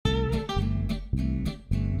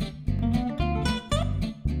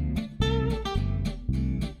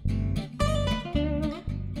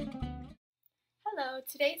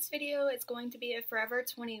Today's video is going to be a Forever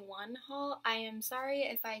 21 haul. I am sorry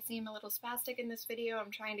if I seem a little spastic in this video.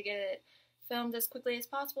 I'm trying to get it filmed as quickly as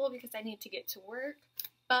possible because I need to get to work.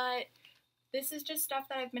 But this is just stuff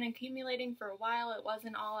that I've been accumulating for a while. It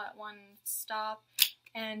wasn't all at one stop.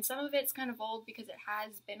 And some of it's kind of old because it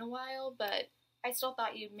has been a while, but I still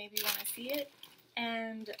thought you'd maybe want to see it.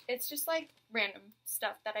 And it's just like random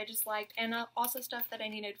stuff that I just liked, and also stuff that I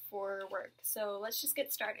needed for work. So let's just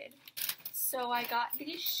get started. So I got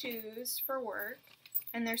these shoes for work,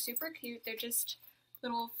 and they're super cute. They're just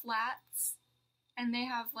little flats, and they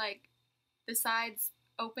have like the sides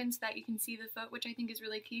open so that you can see the foot, which I think is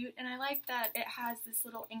really cute. And I like that it has this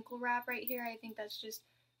little ankle wrap right here. I think that's just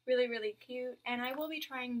really, really cute. And I will be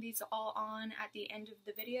trying these all on at the end of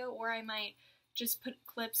the video, or I might just put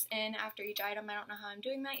clips in after each item. I don't know how I'm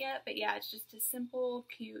doing that yet, but yeah, it's just a simple,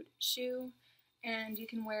 cute shoe, and you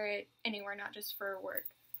can wear it anywhere, not just for work.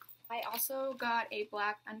 I also got a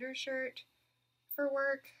black undershirt for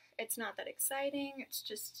work. It's not that exciting, it's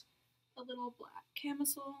just a little black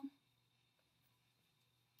camisole.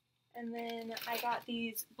 And then I got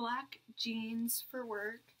these black jeans for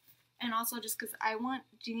work, and also just because I want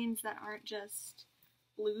jeans that aren't just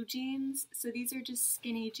blue jeans, so these are just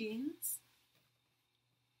skinny jeans.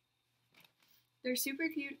 They're super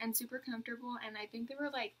cute and super comfortable, and I think they were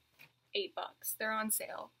like $8. They're on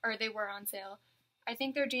sale, or they were on sale. I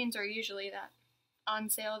think their jeans are usually that on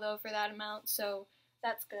sale though for that amount, so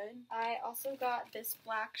that's good. I also got this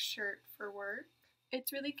black shirt for work.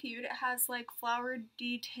 It's really cute. It has like flowered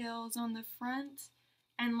details on the front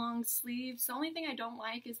and long sleeves. The only thing I don't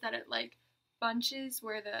like is that it like bunches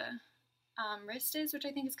where the wrist is, which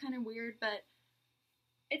I think is kind of weird, but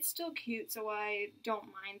it's still cute, so I don't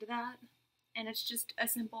mind that. And it's just a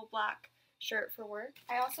simple black shirt for work.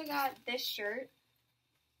 I also got this shirt,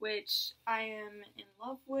 which I am in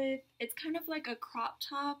love with. It's kind of like a crop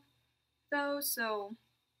top though, so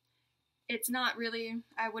it's not really,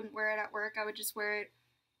 I wouldn't wear it at work. I would just wear it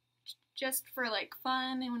just for like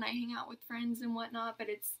fun and when I hang out with friends and whatnot, but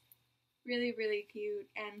it's really, really cute,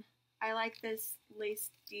 and I like this lace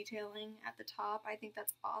detailing at the top. I think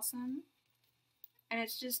that's awesome, and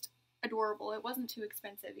it's just adorable. It wasn't too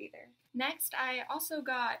expensive either. Next, I also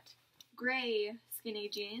got gray skinny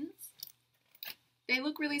jeans. They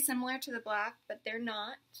look really similar to the black, but they're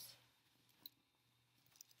not.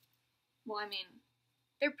 Well, I mean,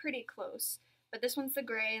 they're pretty close, but this one's the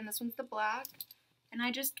gray and this one's the black. And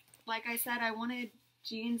I just, like I said, I wanted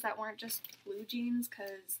jeans that weren't just blue jeans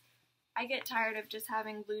because I get tired of just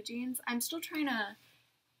having blue jeans. I'm still trying to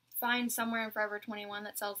find somewhere in Forever 21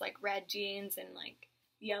 that sells like red jeans and like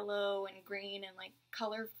yellow and green and like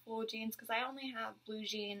colorful jeans, because I only have blue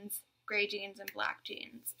jeans, gray jeans, and black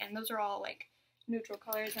jeans, and those are all like neutral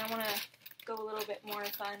colors, and I want to go a little bit more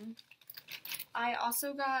fun. I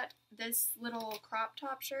also got this little crop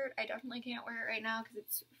top shirt. I definitely can't wear it right now because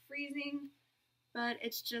it's freezing, but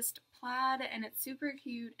it's just plaid and it's super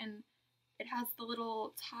cute, and it has the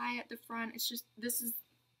little tie at the front. It's just, this is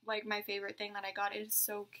like my favorite thing that I got. It is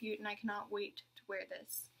so cute and I cannot wait to wear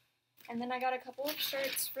this. And then I got a couple of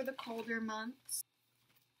shirts for the colder months.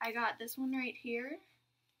 I got this one right here.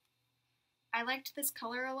 I liked this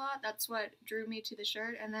color a lot. That's what drew me to the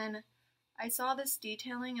shirt. And then I saw this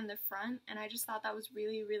detailing in the front, and I just thought that was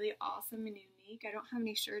really, really awesome and unique. I don't have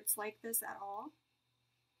any shirts like this at all.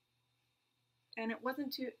 And it was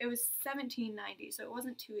 $17.90, so it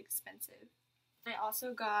wasn't too expensive. I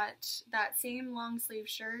also got that same long sleeve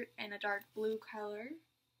shirt in a dark blue color.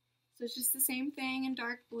 So it's just the same thing in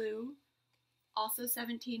dark blue. Also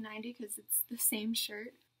 $17.90 because it's the same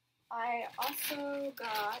shirt. I also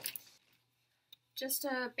got just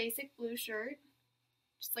a basic blue shirt.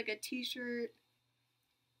 Just like a t-shirt.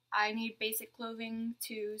 I need basic clothing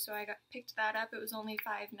too, so I picked that up. It was only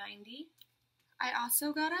 $5.90. I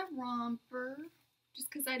also got a romper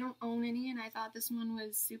just because I don't own any, and I thought this one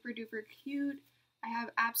was super duper cute. I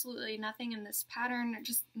have absolutely nothing in this pattern,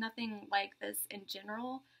 just nothing like this in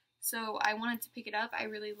general. So I wanted to pick it up. I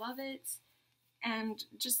really love it, and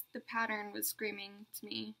just the pattern was screaming to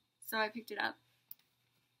me, so I picked it up.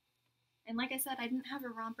 And like I said, I didn't have a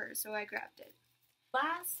romper, so I grabbed it.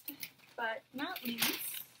 Last but not least,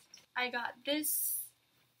 I got this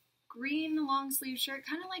green long sleeve shirt,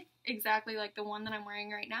 kind of like exactly like the one that I'm wearing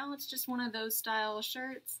right now. It's just one of those style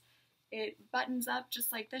shirts. It buttons up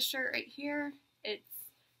just like this shirt right here. It's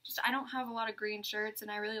just, I don't have a lot of green shirts, and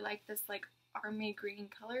I really like this like army green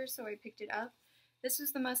color, so I picked it up. This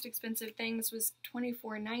was the most expensive thing. This was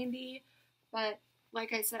 $24.90, but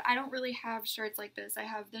like I said, I don't really have shirts like this. I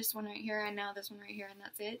have this one right here and now this one right here, and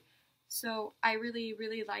that's it. So I really,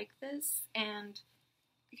 really like this, and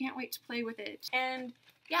I can't wait to play with it. And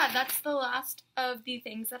yeah, that's the last of the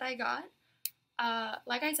things that I got.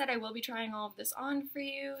 Like I said, I will be trying all of this on for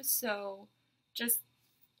you, so just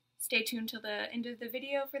stay tuned till the end of the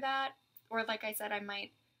video for that. Or like I said, I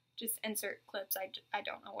might just insert clips. I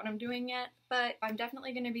don't know what I'm doing yet, but I'm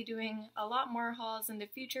definitely going to be doing a lot more hauls in the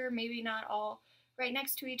future. Maybe not all right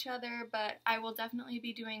next to each other, but I will definitely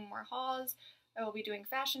be doing more hauls. I will be doing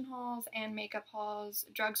fashion hauls and makeup hauls,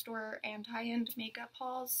 drugstore and high-end makeup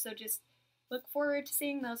hauls, so just look forward to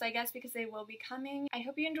seeing those, I guess, because they will be coming. I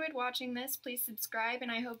hope you enjoyed watching this. Please subscribe,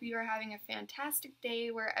 and I hope you are having a fantastic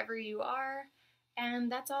day wherever you are.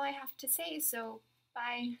 And that's all I have to say, so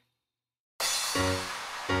bye.